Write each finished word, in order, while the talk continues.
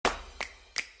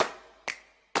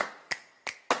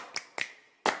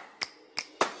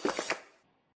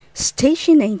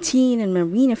Station 19 and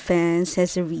Marina fans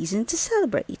has a reason to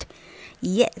celebrate.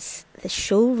 Yes, the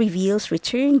show reveals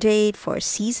return date for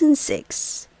season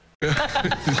 6.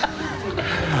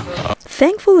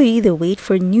 Thankfully, the wait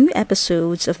for new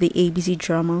episodes of the ABC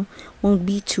drama won't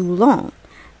be too long.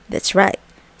 That's right,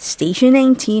 Station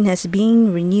 19 has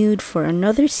been renewed for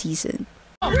another season.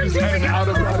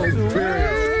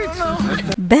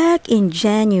 Back in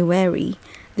January,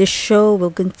 the show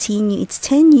will continue its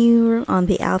tenure on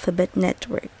the Alphabet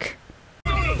Network.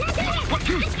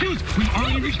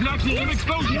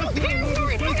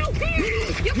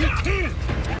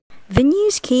 The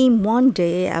news came one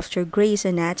day after Grey's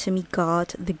Anatomy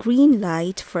got the green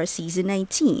light for season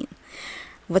 19.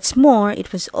 What's more,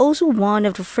 it was also one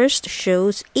of the first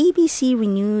shows ABC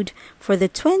renewed for the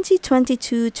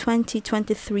 2022-2023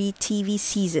 TV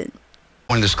season.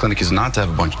 One of this clinic is not to have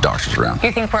a bunch of doctors around.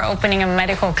 You think we're opening a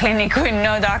medical clinic with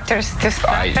no doctors to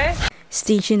stop it?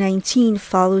 Station 19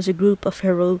 follows a group of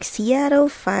heroic Seattle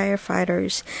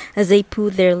firefighters as they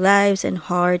put their lives and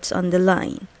hearts on the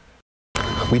line.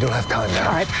 We don't have time now.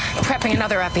 All right, prepping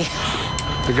another epi.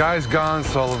 The guy's gone,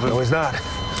 Sullivan. No, he's not.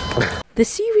 The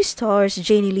series stars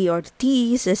Jenny Lee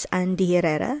Ortiz as Andy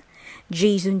Herrera,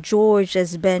 Jason George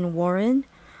as Ben Warren,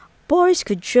 Boris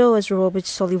Kudjoe as Robert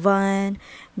Sullivan,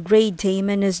 Gray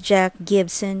Damon as Jack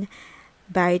Gibson,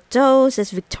 Barrett Dawes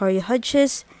as Victoria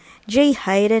Hodges, Jay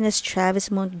Hayden as Travis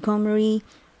Montgomery,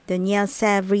 Danielle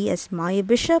Savre as Maya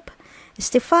Bishop,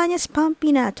 Stefania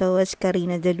Spampinato as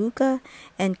Carina De Luca,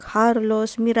 and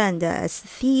Carlos Miranda as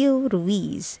Theo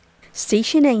Ruiz.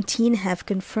 Station 19 have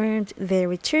confirmed their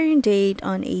return date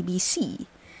on ABC.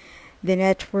 The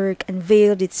network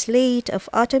unveiled its slate of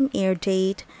autumn air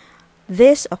date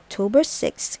this October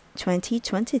 6,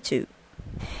 2022.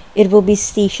 It will be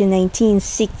Station 19's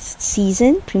 6th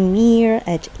season premiere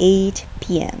at 8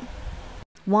 p.m.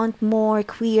 Want more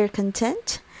queer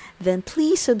content? Then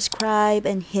please subscribe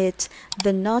and hit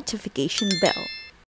the notification bell.